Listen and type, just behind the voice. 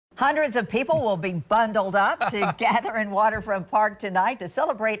Hundreds of people will be bundled up to gather in Waterfront Park tonight to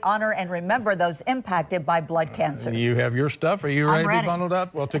celebrate, honor, and remember those impacted by blood cancers. You have your stuff. Are you ready to ready. be bundled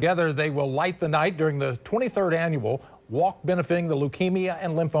up? Well, together they will light the night during the 23rd annual walk benefiting the Leukemia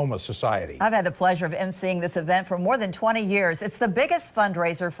and Lymphoma Society. I've had the pleasure of emceeing this event for more than 20 years. It's the biggest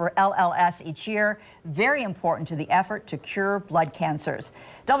fundraiser for LLS each year, very important to the effort to cure blood cancers.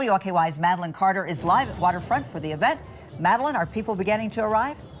 WLKY's Madeline Carter is live at Waterfront for the event. Madeline, are people beginning to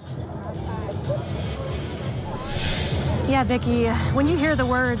arrive? Yeah, Vicki, when you hear the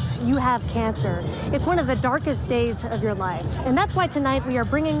words, "you have cancer," it's one of the darkest days of your life. And that's why tonight we are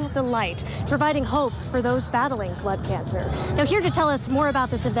bringing the light, providing hope for those battling blood cancer. Now, here to tell us more about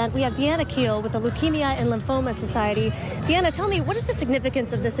this event, we have Deanna Keel with the Leukemia and Lymphoma Society. Deanna, tell me, what is the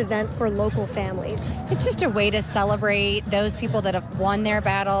significance of this event for local families? It's just a way to celebrate those people that have won their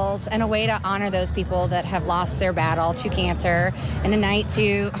battles and a way to honor those people that have lost their battle to cancer, and a night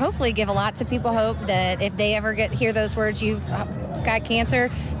to hopefully give lots of people hope that if they ever hear those words, you've got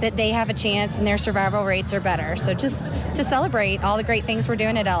cancer, that they have a chance and their survival rates are better. So just to celebrate all the great things we're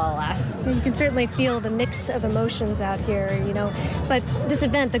doing at LLS. You can certainly feel the mix of emotions out here, you know. But this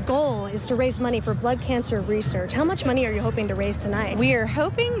event, the goal is to raise money for blood cancer research. How much money are you hoping to raise tonight? We are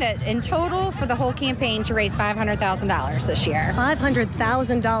hoping that in total for the whole campaign to raise $500,000 this year.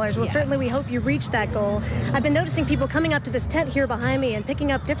 $500,000. Well, Yes. Certainly we hope you reach that goal. I've been noticing people coming up to this tent here behind me and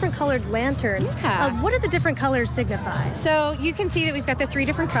picking up different colored lanterns. Yeah. What do the different colors signify? So you can see that we've got the 3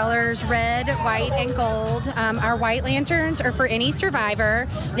 different colors, red, white, and gold. Our white lanterns are for any survivor.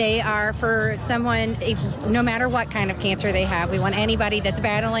 They are for someone, no matter what kind of cancer they have. We want anybody that's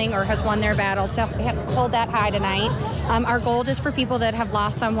battling or has won their battle to hold that high tonight. Our gold is for people that have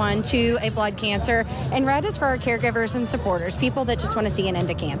lost someone to a blood cancer. And red is for our caregivers and supporters, people that just want to see an end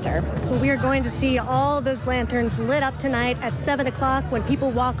to cancer. Well, we are going to see all those lanterns lit up tonight at 7 o'clock when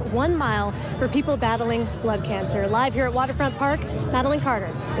people walk 1 mile for people battling blood cancer. Live here at Waterfront Park, Madeline Carter,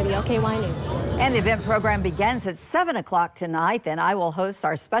 WLKY News. And the event program begins at 7 o'clock tonight. Then I will host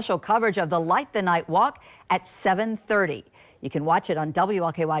our special coverage of the Light the Night Walk at 7:30. You can watch it on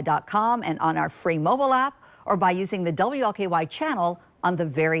WLKY.com and on our free mobile app, or by using the WLKY channel on the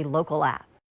Very Local app.